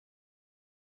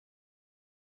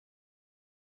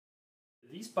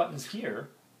These buttons here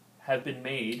have been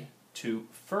made to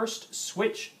first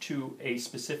switch to a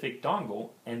specific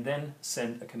dongle and then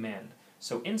send a command.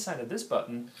 So inside of this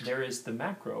button there is the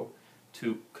macro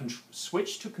to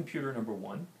switch to computer number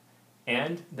 1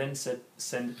 and then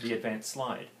send the advanced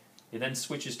slide. It then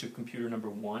switches to computer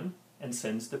number 1 and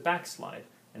sends the back slide.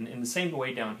 And in the same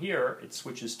way down here, it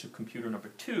switches to computer number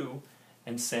 2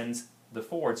 and sends the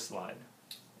forward slide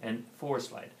and forward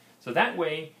slide. So that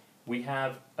way we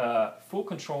have full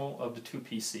control of the two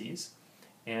PCs,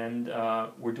 and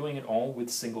we're doing it all with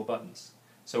single buttons.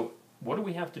 So what do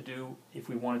we have to do if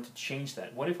we wanted to change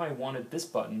that? What if I wanted this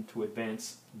button to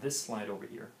advance this slide over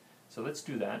here? So let's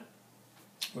do that.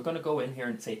 We're going to go in here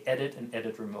and say edit and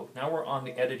edit remote. Now we're on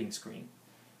the editing screen.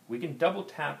 We can double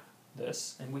tap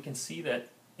this and we can see that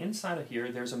inside of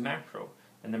here there's a macro,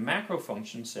 and the macro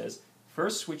function says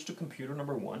first switch to computer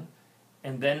number 1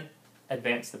 and then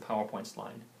advance the PowerPoint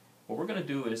slide. What we're going to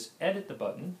do is edit the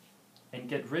button and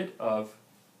get rid of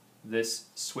this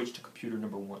switch to computer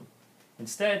number 1.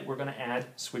 Instead we're going to add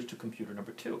switch to computer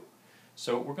number 2.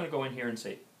 So we're going to go in here and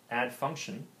say add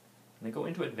function and then go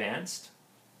into advanced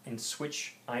and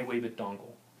switch iWaveIt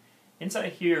dongle.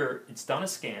 Inside here it's done a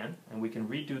scan, and we can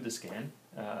redo the scan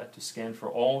to scan for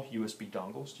all USB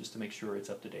dongles just to make sure it's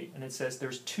up to date. And it says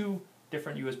there's 2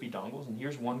 different USB dongles, and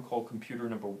here's one called computer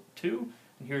number 2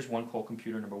 and here's one called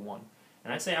computer number 1.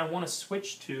 And I say I want to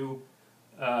switch to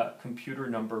computer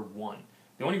number 1.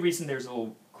 The only reason there's a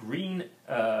little green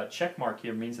check mark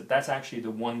here means that that's actually the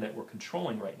one that we're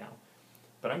controlling right now.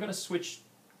 But I'm going to switch,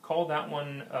 call that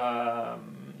one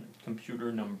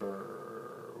computer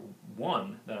number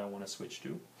 1 that I want to switch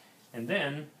to, and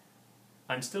then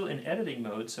I'm still in editing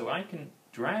mode, so I can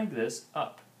drag this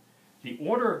up. The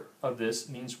order of this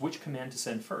means which command to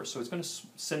send first. So it's going to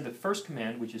send the first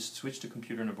command, which is switch to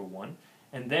computer number 1,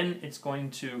 and then it's going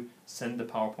to send the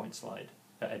PowerPoint slide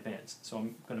advanced. So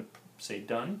I'm going to say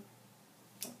done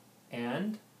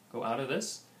and go out of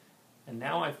this, and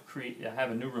now I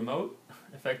have a new remote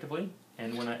effectively,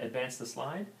 and when I advance the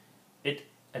slide, it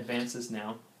advances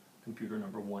now computer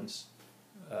number 1's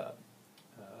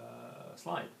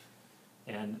slide.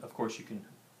 And of course you can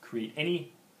create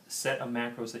any set of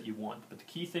macros that you want, but the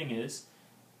key thing is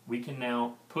we can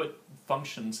now put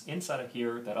functions inside of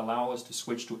here that allow us to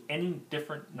switch to any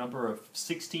different number of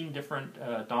 16 different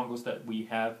dongles that we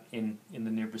have in the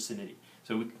near vicinity.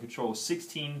 So we can control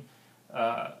 16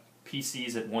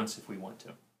 PCs at once if we want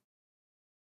to.